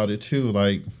thought about it too.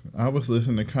 Like I was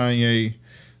listening to Kanye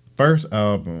first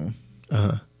album,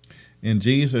 and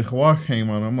Jesus Walk came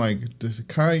on. I'm like, this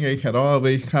Kanye had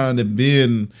always kind of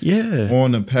been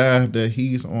on the path that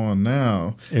he's on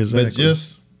now. Exactly. But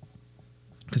just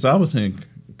because I was in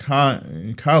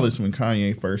college when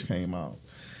Kanye first came out.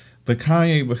 But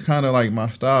Kanye was kind of like my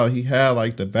style. He had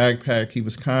like the backpack. He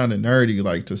was kind of nerdy.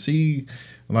 Like to see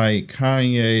like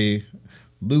Kanye,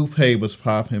 Lupe was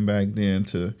popping back then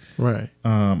to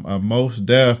a Most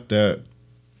Def that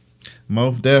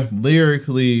Most Def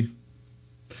lyrically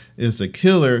is a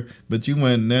killer, but you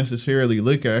wouldn't necessarily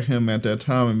look at him at that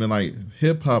time and be like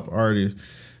hip hop artist,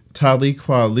 Talib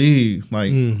Kweli,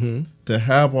 like to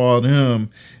have all them,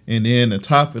 and then to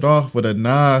top it off with a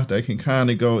Nas that can kind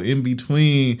of go in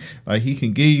between. Like he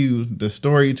can give you the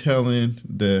storytelling,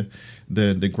 the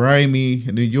grimy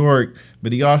New York,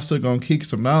 but he also gonna kick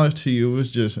some knowledge to you.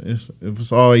 It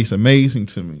was always amazing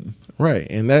to me. Right,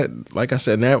 and that, like I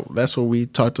said, that's what we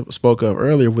spoke of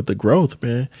earlier with the growth,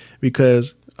 man.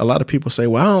 Because a lot of people say,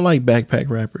 "Well, I don't like backpack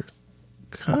rappers."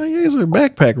 Kanye's a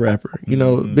backpack rapper, you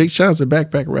know. Big Sean's a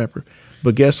backpack rapper,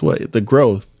 but guess what? The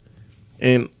growth,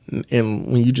 and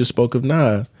when you just spoke of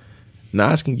Nas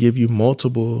can give you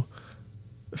multiple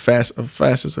facets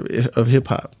of hip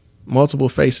hop, multiple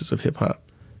faces of hip hop,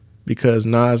 because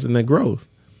Nas in the growth.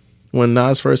 When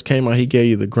Nas first came out, he gave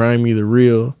you the grimy, the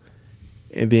real,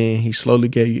 and then he slowly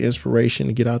gave you inspiration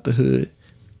to get out the hood.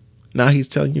 Now he's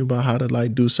telling you about how to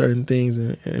like do certain things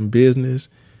in business.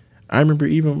 I remember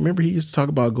he used to talk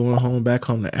about going back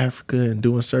home to Africa and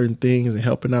doing certain things and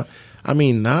helping out. I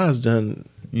mean, Nas done.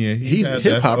 Yeah, he's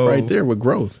hip hop right there with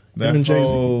growth. That and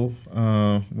whole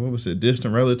what was it,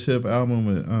 Distant Relative album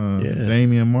with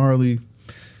Damian Marley,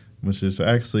 which is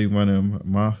actually one of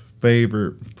my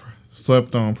favorite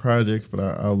slept on projects. But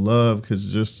I love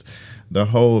because just the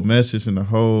whole message and the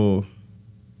whole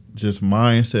just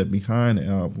mindset behind the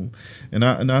album, and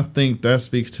I think that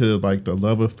speaks to like the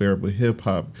love affair with hip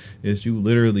hop is you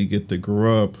literally get to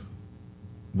grow up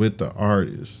with the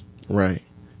artist. Right.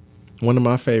 One of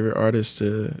my favorite artists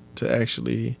to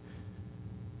actually,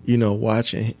 you know,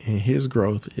 watch in his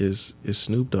growth is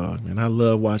Snoop Dogg, man. I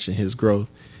love watching his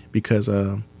growth because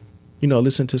you know,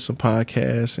 listen to some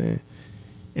podcasts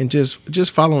and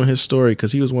just following his story,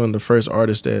 because he was one of the first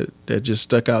artists that just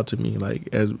stuck out to me, like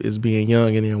as being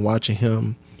young, and then watching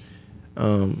him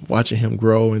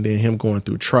grow, and then him going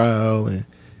through trial and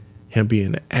him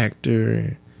being an actor,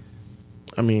 and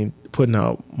I mean putting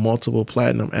out multiple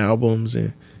platinum albums,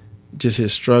 and just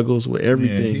his struggles with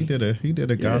everything. Yeah, he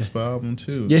did a gospel album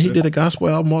too. Yeah, he did a gospel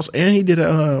album also, and he did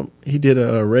a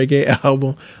reggae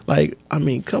album. Like, I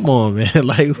mean, come on, man.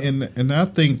 Like, and I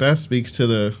think that speaks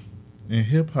to in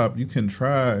hip hop, you can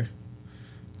try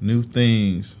new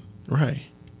things, right,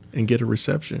 and get a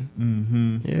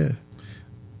reception.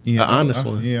 Yeah, an honest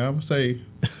one. I would say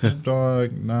Snoop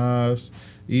Dogg, Nas,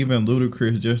 even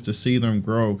Ludacris, just to see them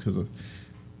grow. Because,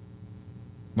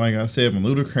 like I said, when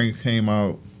Ludacris came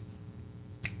out,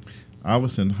 I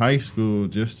was in high school.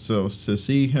 Just so to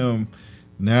see him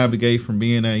navigate from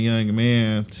being that young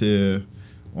man to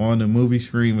on the movie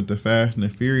screen with the Fast and the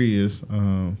Furious.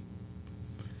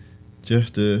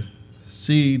 Just to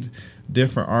see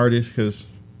different artists, because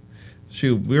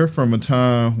shoot, we're from a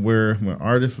time where when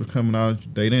artists were coming out,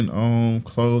 they didn't own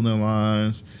clothing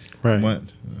lines. Right.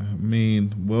 I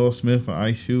mean, Will Smith and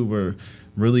Ice Cube were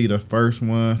really the first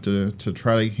ones to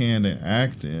try their hand in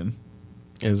acting.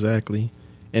 Exactly,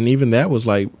 and even that was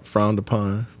like frowned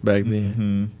upon back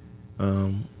then.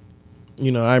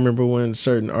 You know, I remember when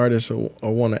certain artists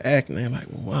want to act, and they're like,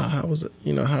 well, "Wow, how was it?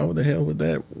 You know, how the hell would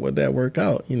that work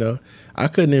out?" You know, I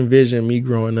couldn't envision me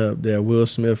growing up that Will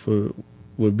Smith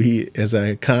would be as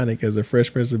iconic as the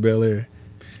Fresh Prince of Bel-Air.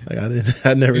 Like,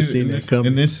 I'd never seen that coming.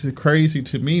 And this is crazy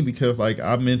to me because, like,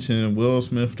 I mentioned Will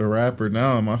Smith, the rapper.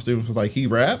 Now, and my students was like, he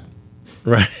rap,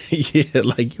 right? Yeah,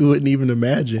 like you wouldn't even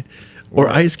imagine. Or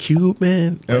Ice Cube,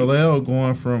 man. LL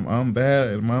going from "I'm bad"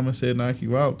 and "Mama said knock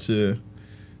you out" to.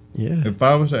 Yeah. If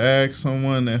I was to ask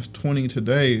someone that's 20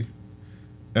 today,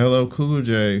 LL Cool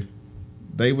J,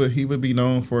 he would be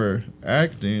known for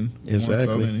acting.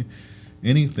 Exactly.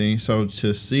 Anything. So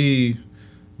to see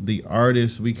the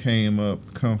artists we came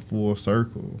up come full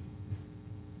circle.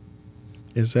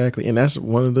 Exactly. And that's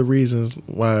one of the reasons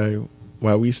why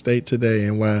we stay today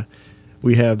and why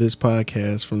we have this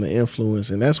podcast from the influence.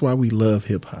 And that's why we love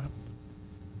hip hop.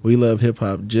 We love hip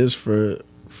hop just for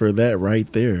that right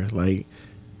there. Like,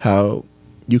 how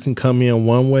you can come in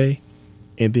one way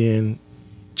and then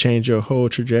change your whole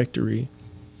trajectory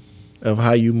of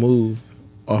how you move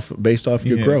based off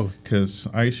your growth. Because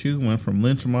Ice Cube went from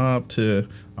Lynch Mob to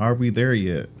Are We There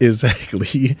Yet? Exactly.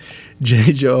 He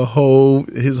changed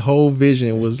his whole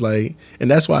vision was like,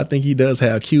 and that's why I think he does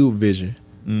have Cube vision.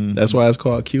 Mm-hmm. That's why it's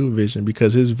called Cube vision,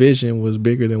 because his vision was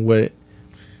bigger than what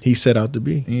he set out to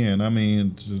be. Yeah, and I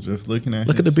mean, just looking at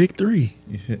at the big three.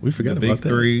 We forgot about that.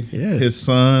 Big three. Yeah. His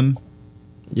son.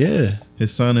 Yeah.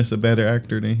 His son is a better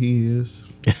actor than he is.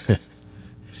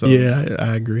 So yeah,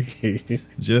 I agree.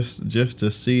 just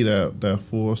to see that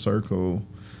full circle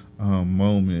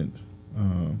moment,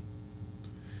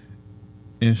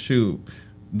 and shoot,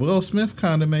 Will Smith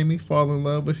kind of made me fall in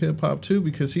love with hip hop too,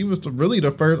 because he was really the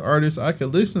first artist I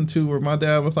could listen to where my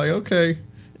dad was like, okay,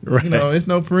 right. It's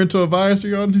no parental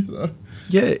advisory on this.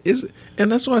 Yeah, and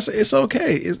that's why I say it's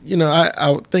okay.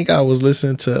 I think I was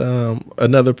listening to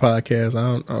another podcast.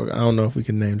 I don't know if we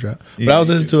can name drop, but I was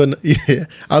listening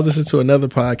to another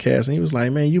podcast, and he was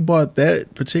like, "Man, you bought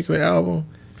that particular album?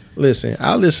 Listen,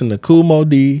 I listen to Kool Moe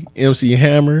Dee, MC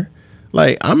Hammer.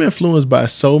 Like, I'm influenced by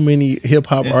so many hip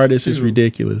hop artists. It's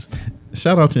ridiculous."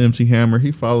 Shout out to MC Hammer.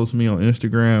 He follows me on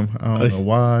Instagram. I don't know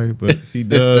why, but he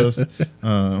does.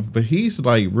 But he's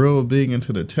like real big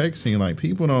into the tech scene. Like,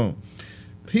 people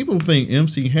think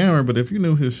MC Hammer, but if you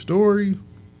knew his story,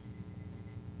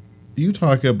 you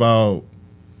talk about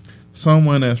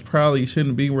someone that's probably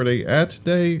shouldn't be where they at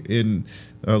today in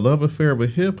a love affair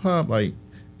with hip hop. Like,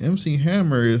 MC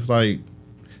Hammer is like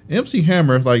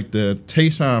the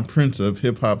Tayshaun Prince of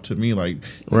hip hop to me. Like,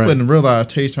 you wouldn't realize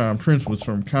Tayshaun Prince was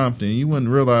from Compton. You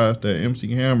wouldn't realize that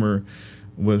MC Hammer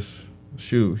was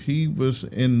he was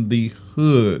in the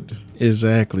hood.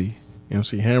 Exactly.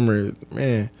 MC Hammer,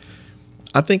 man.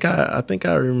 I think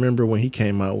I remember when he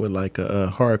came out with like a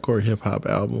hardcore hip hop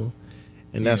album,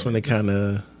 and that's when it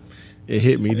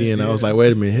hit me. Then I was like,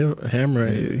 wait a minute, Hammer,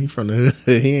 he from the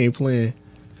hood, he ain't playing.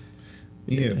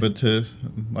 Yeah, but to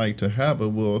have a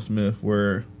Will Smith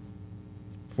where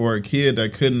for a kid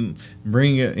that couldn't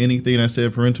bring anything that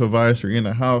said parental advisory in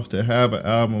the house, to have an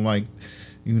album like,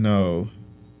 him,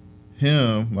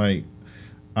 like,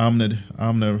 I'm the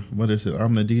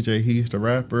DJ, he's the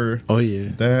rapper. Oh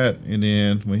yeah. That, and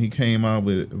then when he came out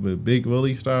with Big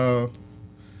Willie style,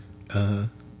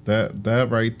 that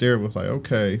right there was like,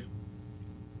 okay.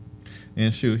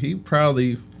 And shoot, he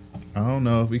probably, I don't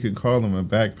know if we could call him a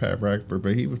backpack rapper,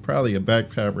 but he was probably a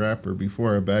backpack rapper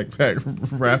before a backpack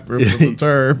rapper was a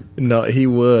term. No, he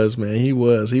was, man. He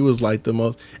was like the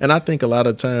most, and I think a lot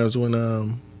of times when a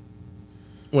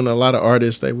lot of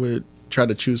artists, they would try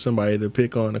to choose somebody to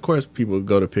pick on. Of course, people would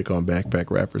go to pick on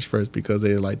backpack rappers first because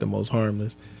they're like the most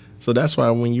harmless. So that's why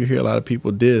when you hear a lot of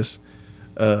people diss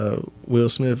Will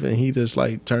Smith and he just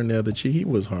like turned the other cheek, he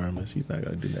was harmless. He's not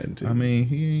gonna do nothing to you. I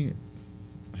mean,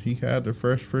 he had the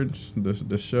Fresh Prince,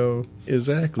 the show.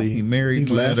 Exactly. He married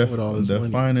with all his the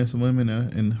money. finest women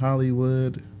in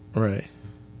Hollywood. Right.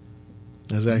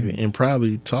 Exactly, and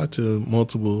probably talked to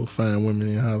multiple fine women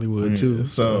in Hollywood too.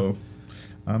 So.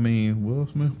 I mean, Will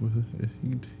Smith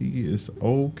he is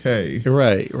okay.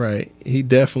 Right. He's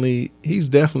definitely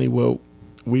what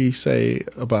we say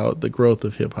about the growth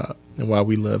of hip hop and why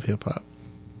we love hip hop.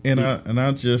 And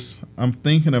I'm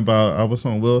thinking about, I was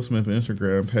on Will Smith's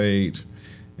Instagram page,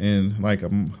 and like a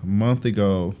month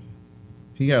ago,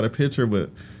 he had a picture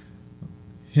with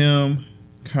him,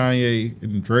 Kanye,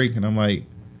 and Drake, and I'm like,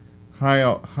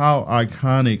 how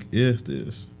iconic is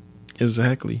this?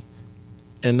 Exactly.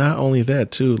 And not only that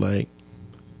too, like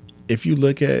if you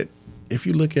look at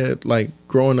like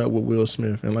growing up with Will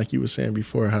Smith, and like you were saying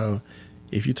before, how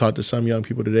if you talk to some young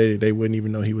people today, they wouldn't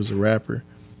even know he was a rapper.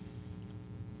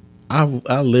 I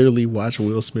literally watched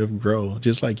Will Smith grow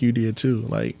just like you did too.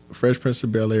 Like Fresh Prince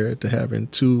of Bel-Air, to having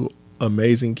two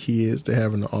amazing kids, to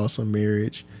having an awesome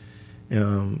marriage,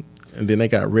 and then they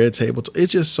got Red Table.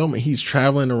 It's just so many. He's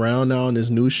traveling around now on this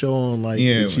new show on like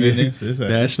it's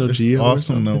National Geo.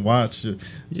 Awesome to watch. Yeah.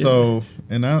 So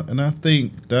and I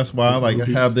think that's why I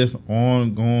have this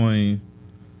ongoing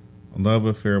love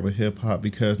affair with hip hop,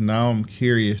 because now I'm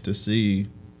curious to see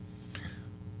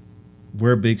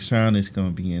where Big Sean is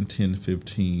going to be in 10,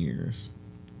 15 years.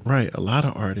 Right, a lot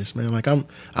of artists, man. Like I'm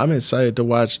excited to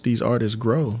watch these artists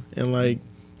grow, and like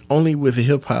only with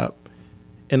hip hop.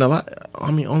 And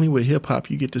only with hip hop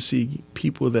you get to see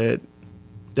people that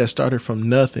started from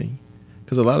nothing.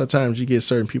 Because a lot of times you get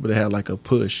certain people that have like a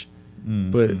push.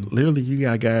 Mm-hmm. But literally you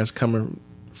got guys coming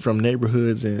from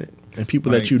neighborhoods and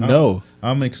people like, that you know.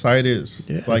 I'm excited,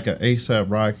 like an A$AP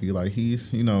Rocky. Like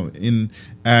he's, in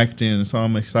acting. So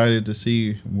I'm excited to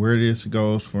see where this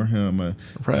goes for him. A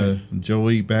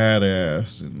Joey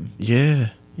Badass. Yeah,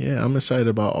 I'm excited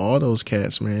about all those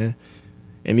cats, man.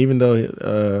 And even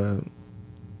though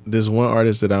this one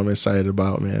artist that I'm excited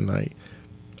about, man. Like,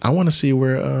 I want to see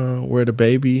where the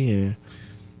baby and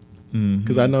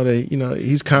because I know that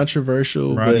he's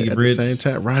controversial, Roddy but at Ricch. the same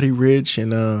time, Roddy Ricch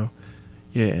and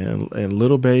and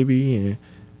Little Baby and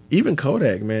even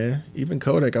Kodak, man. Even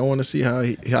Kodak, I want to see how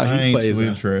he plays. I ain't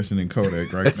interested in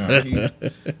Kodak right now.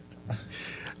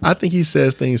 I think he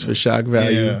says things for shock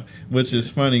value. Yeah, which is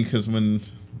funny because when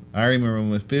I remember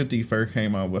when 50 first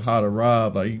came out with How to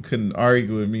Rob, like you couldn't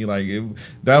argue with me. Like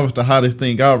that was the hottest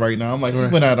thing out right now. I'm like, he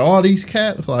went out all these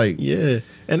cats. Like, yeah,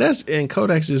 and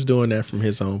Kodak's just doing that from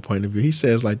his own point of view. He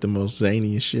says like the most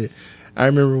zaniest shit. I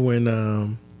remember when,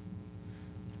 oh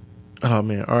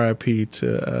man, R.I.P.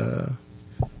 to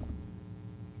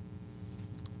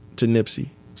Nipsey.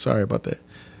 Sorry about that.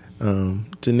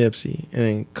 To Nipsey,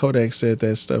 and Kodak said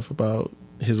that stuff about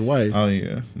his wife. oh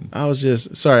yeah, I was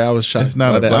just sorry. I was shocked It's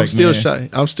not by a that. black I'm still man. shocked.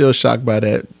 I'm still shocked by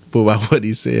that, by what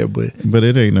he said. But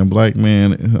it ain't a black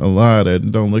man alive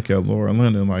that don't look at Laura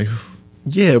London like.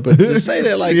 yeah, but to say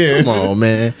that, like, Yeah. come on,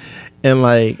 man. And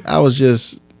like,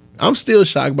 I'm still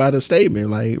shocked by the statement.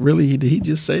 Like, really, did he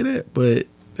just say that? But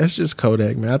that's just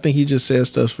Kodak, man. I think he just says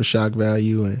stuff for shock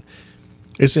value, and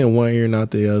it's in one ear,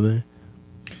 not the other.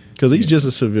 Because he's just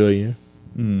a civilian.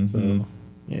 So,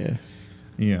 yeah.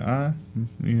 Yeah,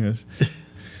 yes.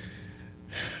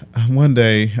 One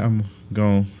day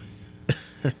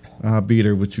I'll beat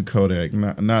her with you, Kodak.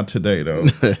 Not today though.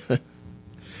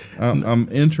 I'm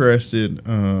interested,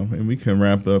 and we can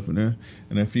wrap up in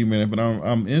a few minutes. But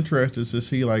I'm interested to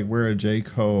see like where J.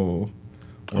 Cole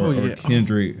or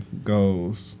Kendrick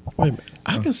goes. Wait a minute.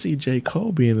 I can see J.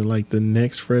 Cole being in like the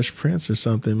next Fresh Prince or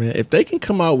something, man. If they can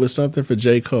come out with something for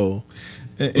J. Cole,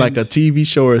 like a TV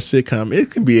show or a sitcom, it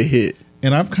can be a hit.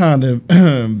 And I've kind of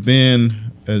been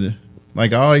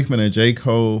I've always been a J.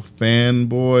 Cole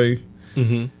fanboy.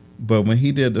 Mm-hmm. But when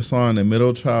he did the song "The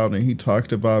Middle Child" and he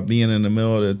talked about being in the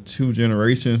middle of the two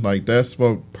generations, like that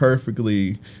spoke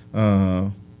perfectly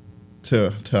to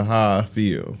how I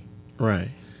feel. Right.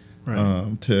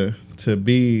 To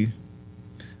be,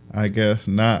 I guess,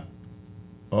 not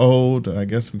old. I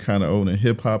guess we kind of old in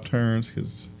hip hop terms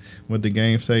because what the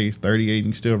game say, he's 38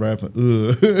 and still rapping.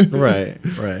 Ugh.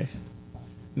 Right.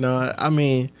 No, I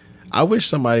mean, I wish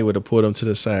somebody would have pulled him to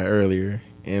the side earlier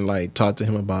and like talked to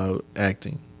him about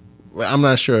acting. Well, I'm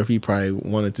not sure if he probably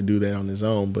wanted to do that on his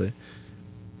own, but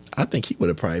I think he would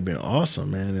have probably been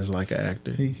awesome, man, as like an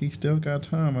actor. He still got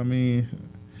time. I mean,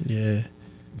 yeah.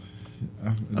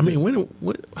 I mean,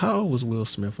 how old was Will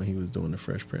Smith when he was doing The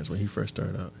Fresh Prince when he first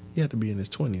started out? He had to be in his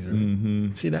 20s, right?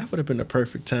 Mm-hmm. See, that would have been the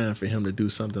perfect time for him to do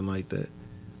something like that.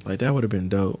 Like, that would have been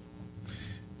dope.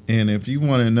 And if you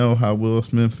want to know how Will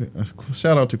Smith,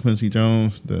 shout out to Quincy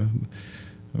Jones,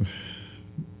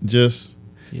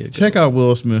 check out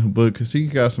Will Smith's book because he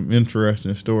got some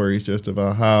interesting stories just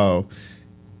about how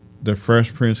The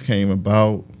Fresh Prince came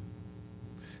about.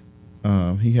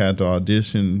 He had to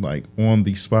audition like on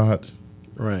the spot.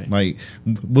 Right. Like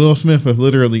Will Smith was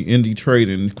literally in Detroit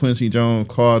and Quincy Jones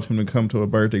called him to come to a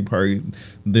birthday party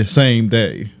the same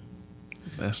day.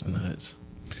 That's nuts.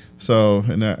 So,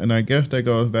 and I guess that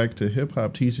goes back to hip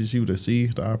hop teaches you to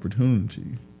seize the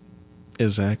opportunity.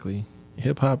 Exactly.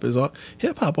 Hip hop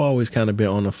always kind of been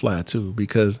on the fly too,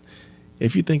 because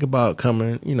if you think about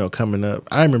coming up,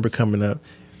 I remember coming up,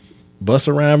 bust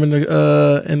around in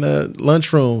the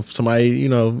lunchroom, somebody,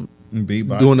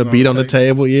 Beatbox doing a beat on the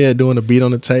table. Yeah, doing a beat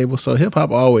on the table. So hip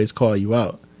hop always call you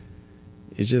out.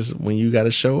 It's just when you got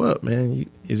to show up, man.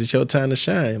 Is it your time to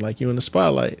shine? Like you in the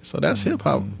spotlight. So that's hip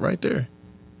hop right there.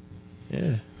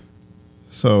 Yeah.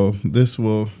 So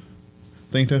I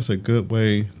think that's a good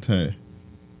way to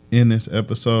end this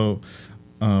episode.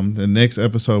 The next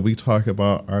episode we talk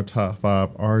about our top 5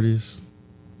 artists.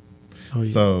 Oh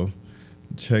yeah. So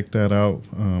check that out.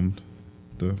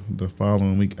 The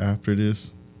following week after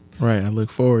this. Right. I look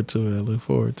forward to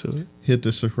it. Hit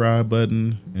the subscribe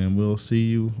button, and we'll see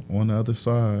you on the other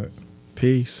side.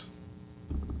 Peace.